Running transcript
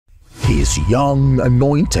He is young,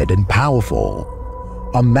 anointed, and powerful.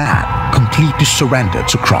 A man completely surrendered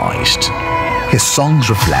to Christ. His songs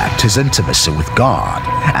reflect his intimacy with God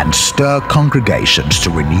and stir congregations to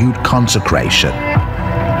renewed consecration.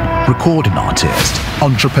 Recording artist,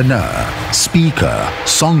 entrepreneur, speaker,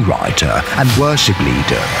 songwriter, and worship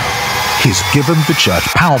leader. He's given the church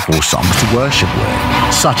powerful songs to worship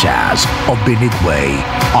with, such as Obinigwe,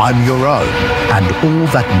 I'm Your Own, and All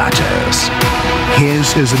That Matters.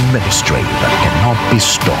 His is a ministry that cannot be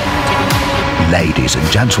stopped. Ladies and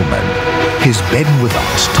gentlemen, he's been with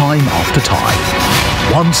us time after time.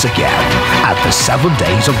 Once again, at the 7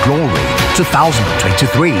 Days of Glory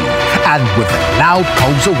 2023, and with a loud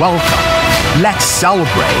COZA welcome, let's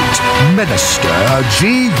celebrate Minister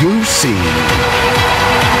GUC.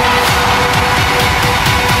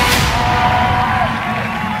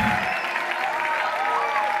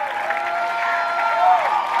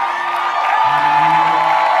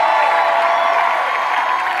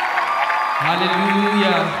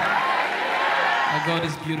 Hallelujah. Our God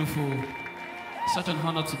is beautiful. Such an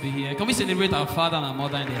honor to be here. Can we celebrate our father and our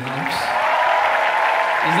mother in the house?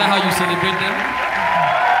 Is that how you celebrate them?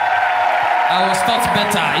 I was taught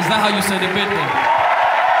better. Is that how you celebrate them?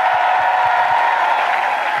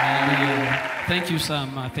 Hallelujah. Thank you,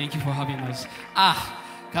 Sam. Thank you for having us.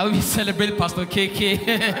 Can we celebrate Pastor KK?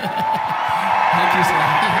 Thank you, sir.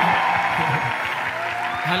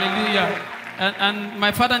 Hallelujah. And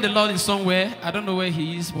my father in the Lord is somewhere. I don't know where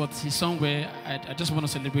he is, but he's somewhere. I just want to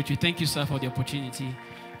celebrate you. Thank you, sir, for the opportunity.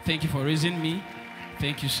 Thank you for raising me.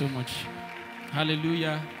 Thank you so much.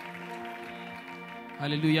 Hallelujah.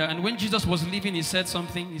 Hallelujah. And when Jesus was leaving, he said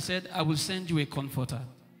something. He said, I will send you a comforter.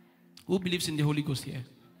 Who believes in the Holy Ghost here?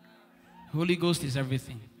 The Holy Ghost is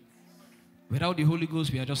everything. Without the Holy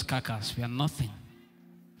Ghost, we are just carcass. We are nothing.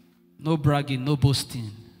 No bragging, no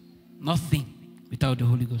boasting. Nothing without the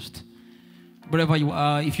Holy Ghost. Wherever you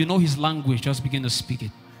are, if you know his language, just begin to speak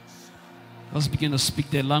it. Just begin to speak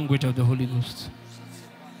the language of the Holy Ghost.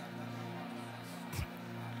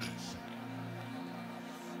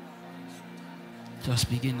 Just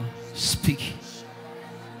begin to speak.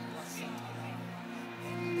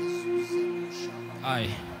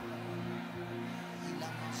 Aye.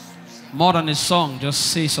 More than a song, just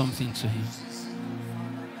say something to him.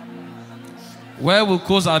 Where will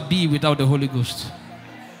COZA be without the Holy Ghost?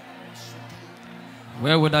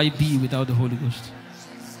 Where would I be without the Holy Ghost?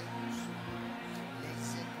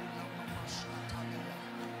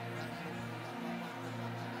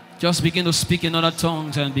 Just begin to speak in other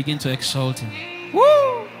tongues and begin to exalt him.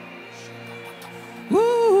 Woo! Woo!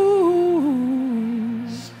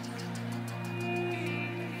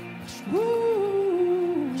 Woo!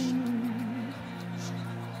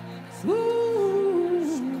 Woo!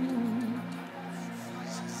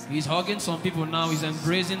 He's hugging some people now. He's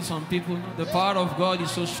embracing some people. The power of God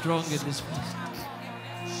is so strong in this place.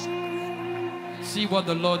 See what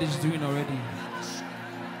the Lord is doing already.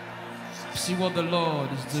 See what the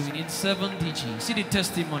Lord is doing in 7DG. See the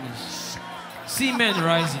testimonies. See men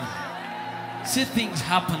rising. See things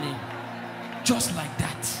happening. Just like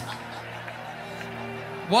that.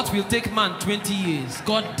 What will take man 20 years,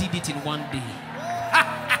 God did it in one day.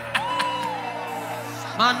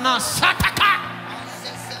 Mana sataka.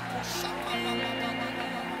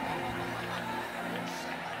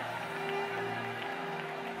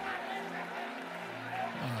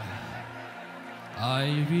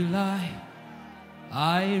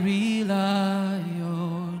 I rely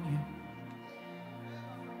on you.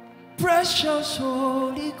 Precious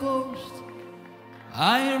Holy Ghost,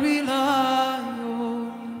 I rely on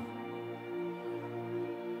you.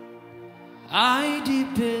 I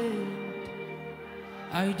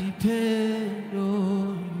depend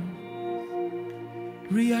on you.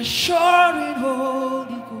 Reassuring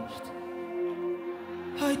Holy Ghost,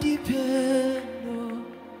 I depend on you.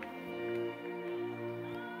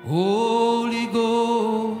 Holy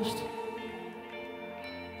Ghost,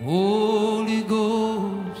 Holy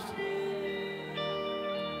Ghost,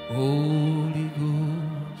 Holy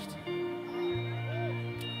Ghost.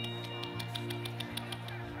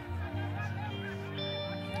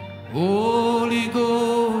 Holy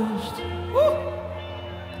Ghost,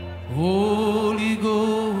 Holy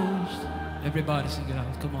Ghost. Everybody sing it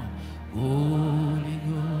out, come on. Holy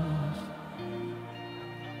Ghost,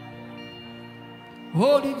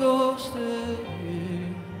 Holy Ghost,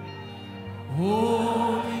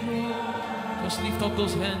 Holy Ghost. Just lift up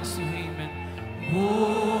those hands to him and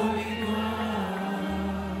Holy Ghost,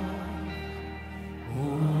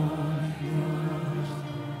 Holy Ghost.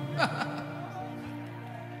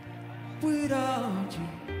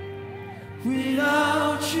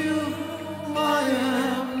 Without you, I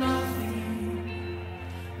am nothing.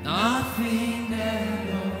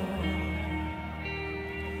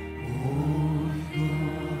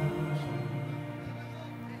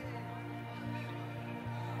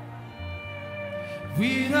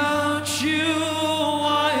 Without you,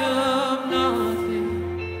 I am nothing,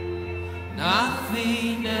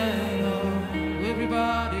 nothing at all.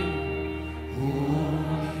 Everybody,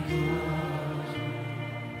 Holy Ghost.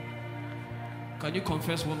 Can you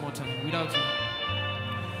confess one more time? Without you.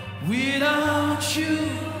 Without you,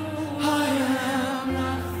 I am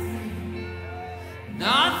nothing,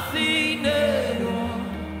 nothing at all.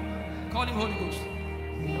 Call him Holy Ghost.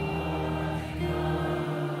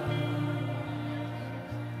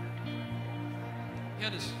 Hear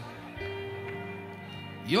this.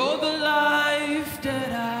 You're the life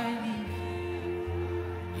that I live.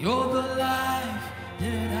 You're the life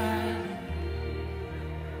that I live.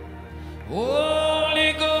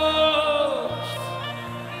 Holy Ghost.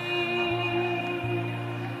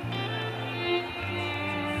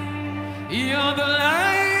 You're the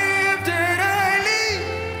life that I live.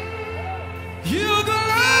 You're the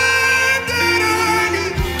life that I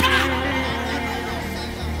live.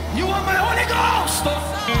 You are my Holy Ghost.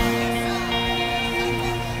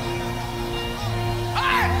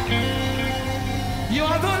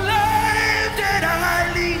 You're the life that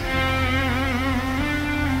I live.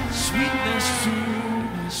 Sweetness to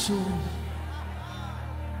my soul.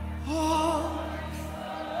 Oh.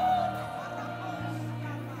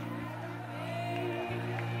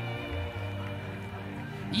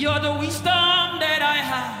 You're the wisdom that I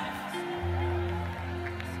have.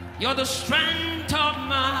 You're the strength of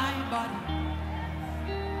my body.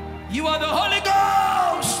 You are the Holy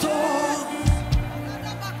Ghost. Oh.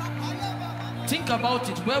 Think about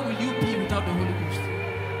it. Where will you be without the Holy Ghost?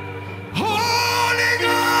 Holy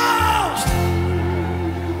Ghost!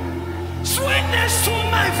 Sweetness to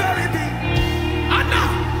my very being. And now,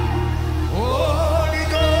 Holy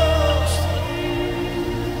Ghost.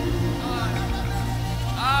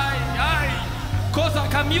 COZA,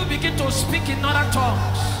 can you begin to speak in other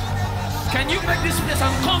tongues? Can you make this place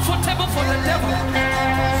uncomfortable for the devil?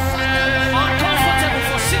 Uncomfortable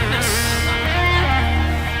for sickness.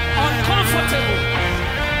 Uncomfortable.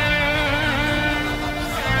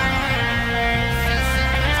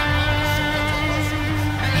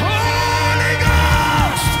 Holy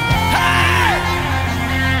Ghost! Hey!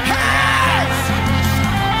 Hey!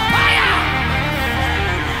 Fire!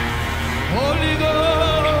 Holy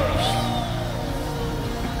Ghost!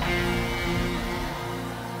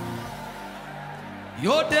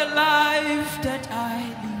 You're the life that I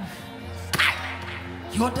live.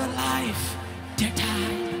 You're the life that I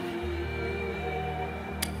live.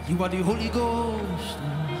 You are the Holy Ghost.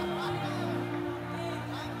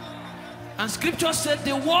 And scripture said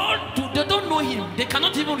the world, they don't know him. They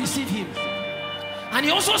cannot even receive him. And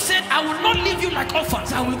he also said, I will not leave you like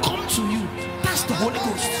orphans. I will come to you. That's the Holy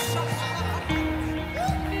Ghost.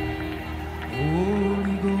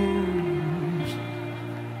 Holy Ghost.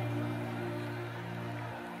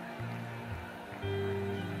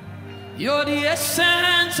 You're the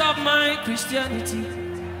essence of my Christianity.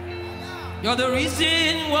 You're the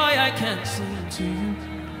reason why I can't sing to you.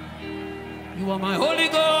 You are my Holy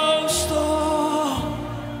Ghost. Oh.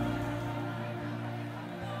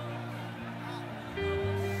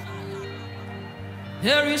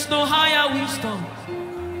 There is no higher wisdom.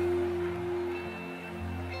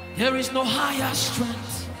 There is no higher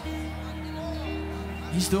strength.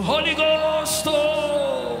 It's the Holy Ghost.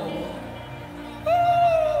 Oh.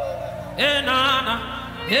 Enana,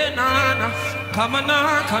 enana.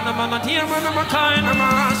 Kamana, kanamana, diamana, makaina,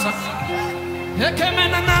 masa.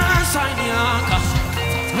 Ekemena, nasa, niaka.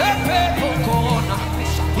 Epepokona.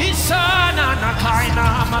 Isana, nakaina,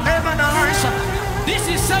 manema, nasa. This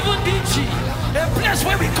is 7DG, a place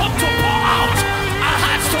where we come to pour out our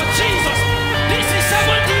hearts to Jesus. This is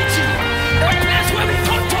 7DG, a place where we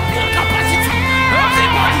come to build capacity.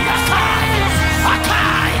 Everybody, Akai,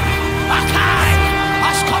 Akai, Akai,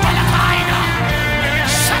 Askobalakaina,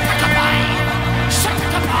 Shatakabai,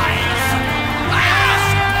 Shatakabai.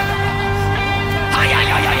 Ay, ay,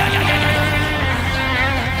 ay, ay, ay, ay, ay, ay.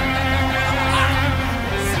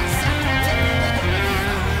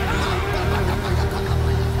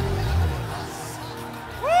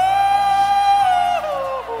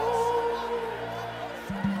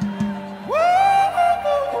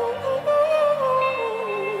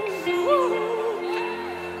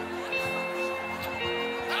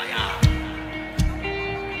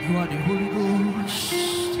 You are the Holy Ghost.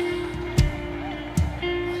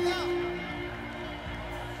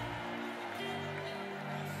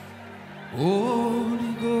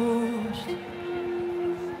 Holy Ghost.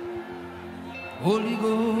 Holy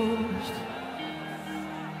Ghost.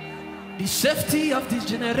 The safety of this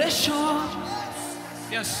generation.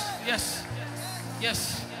 Yes, yes,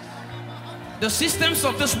 yes. The systems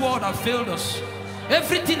of this world have failed us.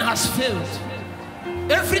 Everything has failed.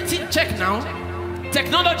 Everything, check now.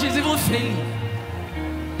 Technology is even failing.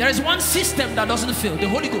 There is one system that doesn't fail, the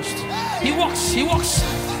Holy Ghost. He walks, he walks,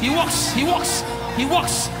 he walks, he walks, he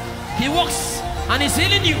walks, he walks, and he's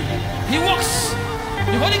healing you. He walks.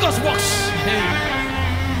 The Holy Ghost walks. Hey.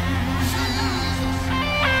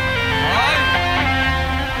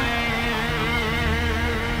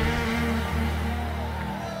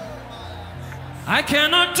 I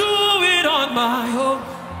cannot do it on my own.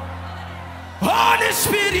 Holy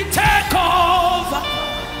Spirit, take over.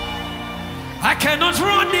 I cannot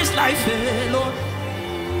run this life alone.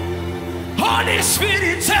 Holy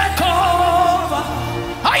Spirit, take over.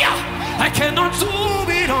 Oh yeah. I cannot do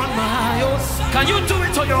it on my own. Can you do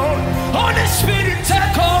it on your own? Holy Spirit,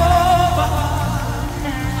 take over.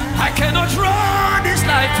 I cannot run this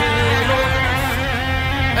life alone.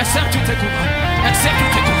 Except you take over. Except you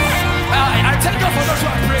take over. I thank God for those who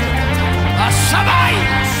are praying. Shabai.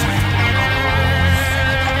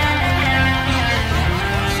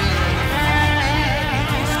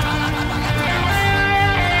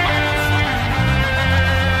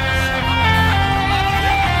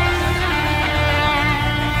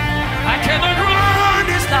 I cannot run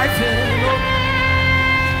this life alone.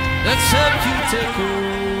 Except you take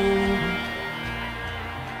over.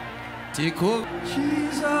 Take over.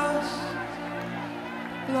 Jesus,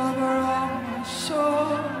 lover of my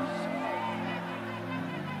soul.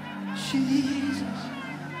 Jesus,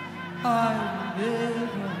 I will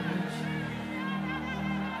never miss you.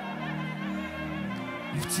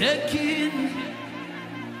 You've taken me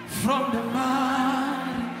from the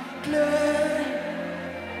mighty clay,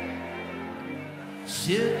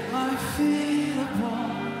 set my feet upon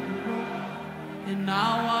the rock, and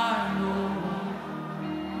now I know.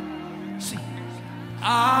 See, I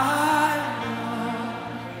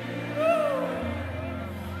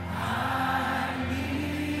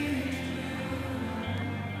need you.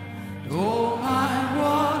 Oh, my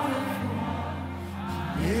wonderful,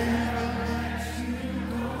 never let you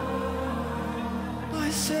go. My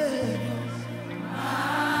Savior,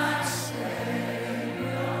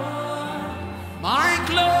 my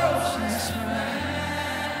closest friend.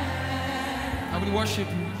 I will worship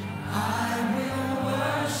you. I will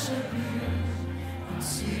worship you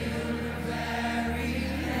until the very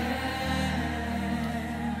end.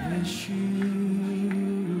 Yeshua.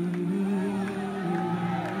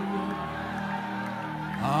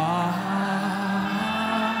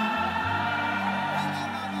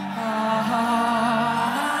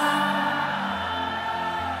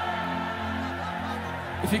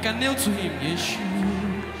 If you can kneel to him,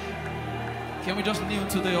 Yeshua. Can we just kneel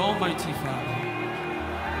to the Almighty Father?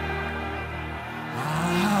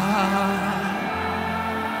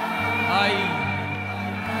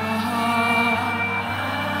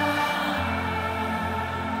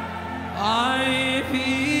 I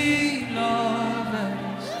beloved,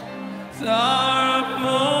 thou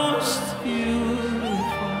most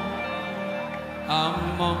beautiful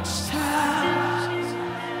amongst thousands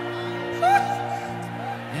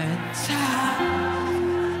and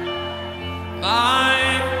thousands. My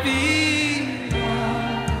beloved,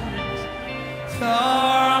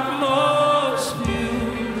 thou most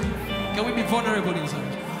beautiful. Can we be vulnerable inside?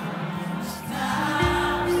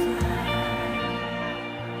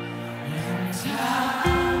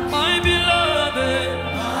 My beloved,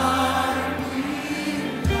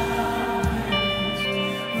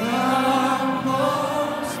 the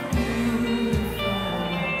most beautiful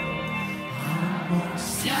amongst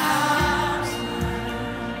thousands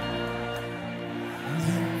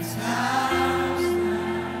and thousands,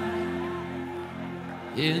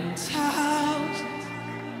 in thousands,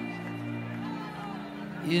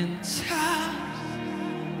 in thousands,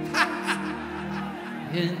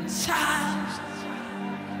 in thousands.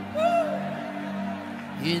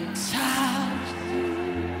 In thousands,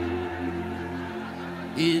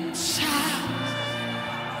 in thousands,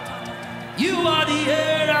 you are the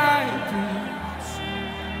air I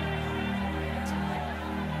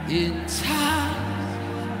breathe. In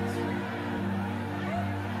thousands,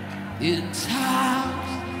 in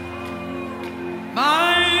thousands,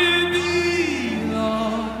 my beloved.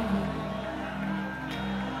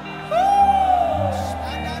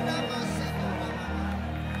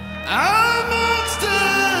 Amongst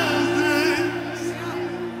others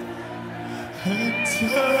and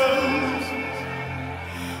thousands,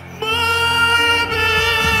 my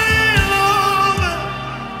beloved.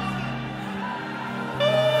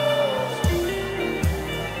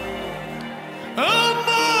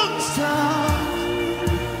 Amongst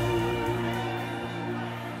others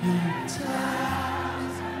and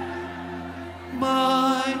thousands,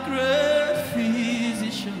 my great fear.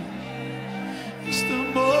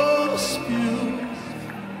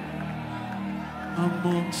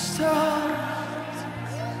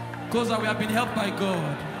 COZA, we have been helped by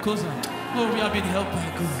God. COZA, oh, we have been helped by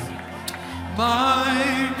God.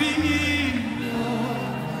 My beloved,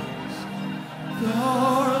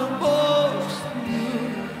 you're most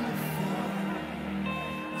beautiful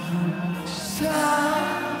among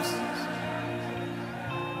thousands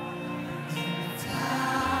and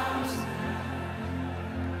thousands.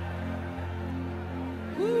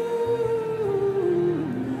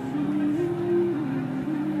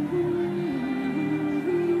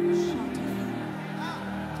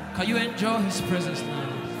 Can you enjoy His presence now?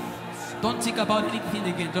 Don't think about anything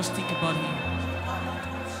again, just think about Him.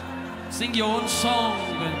 Sing your own song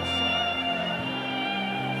and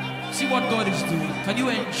see what God is doing. Can you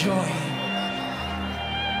enjoy Him?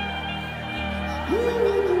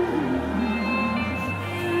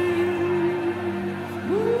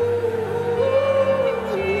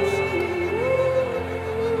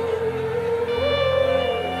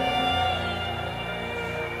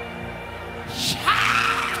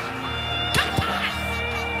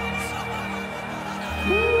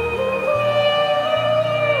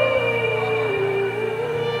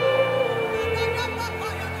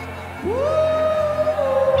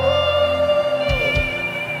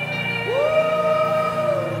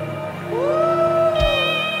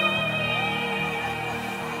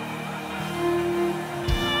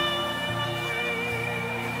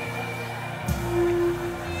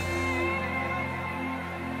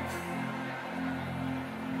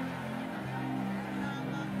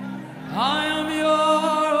 I am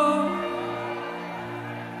yours.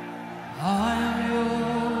 I am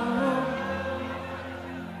yours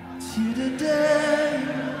till the day,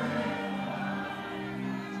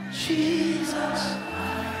 Jesus. I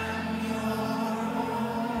am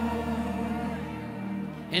yours,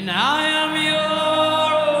 and I am yours.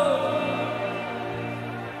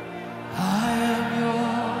 I am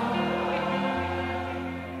yours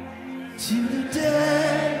till the day.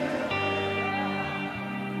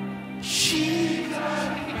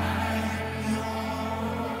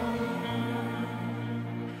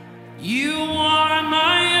 You are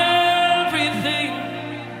my everything.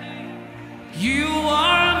 You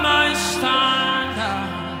are my standard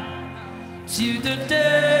till the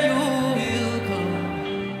day you will come.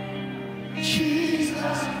 Jesus,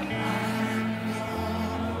 I am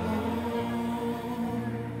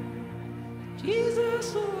yours. Jesus,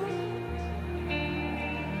 oh,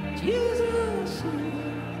 Jesus, oh,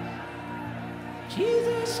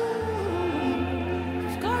 Jesus, oh,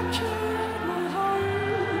 you've captured my heart.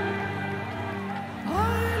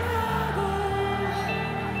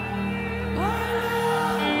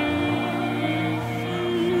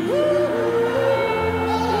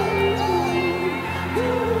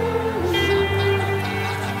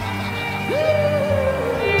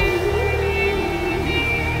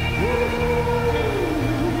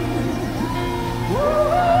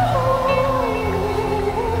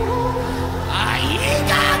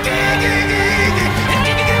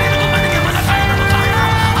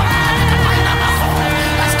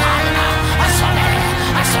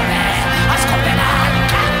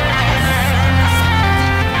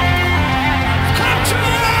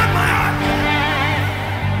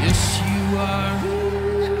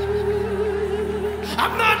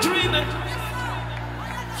 I'm not dreaming.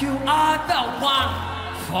 You are the one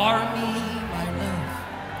for me, my love.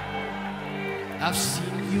 I've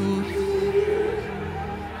seen you here.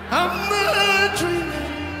 I'm not dreaming.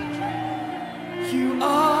 You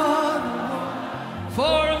are the one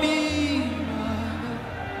for me,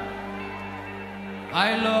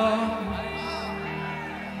 my love.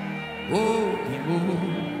 Oh, Bimo.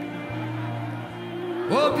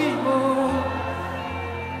 Oh, Bimo.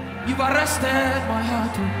 You've arrested my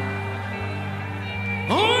heart.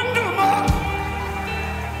 Unduma,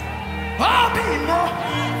 Abimo,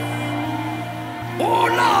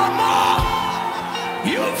 Olama.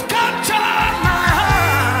 You've captured my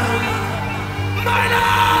heart, my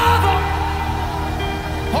love.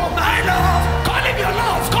 Oh, my love. Call him your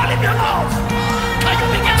love. Call him your love. Can you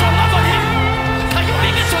begin to love on him? Can you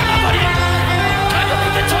begin to love on him? Can you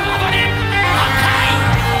begin to love on him? Okay.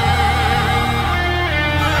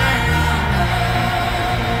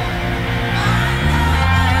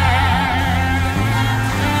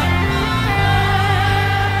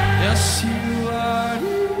 Yes, you are.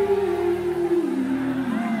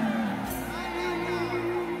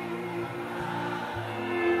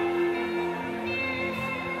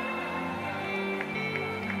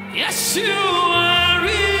 Yes, you are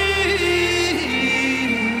real.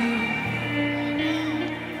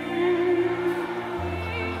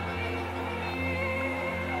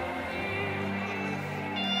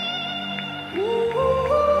 Ooh.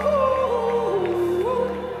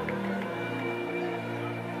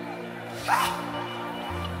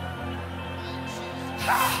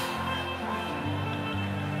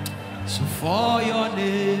 So for your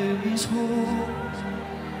name is holy.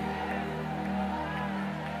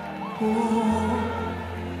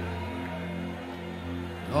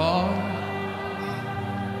 Oh.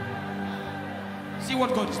 See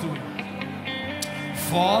what God is doing.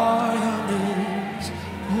 For your name is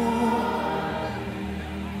holy.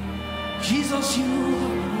 Jesus, you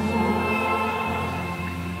are holy.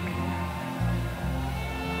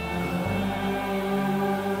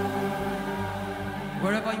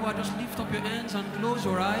 Wherever you are, just lift up your hands and close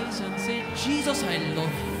your eyes and say, Jesus, I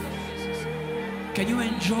love you. Can you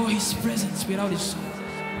enjoy His presence without His song?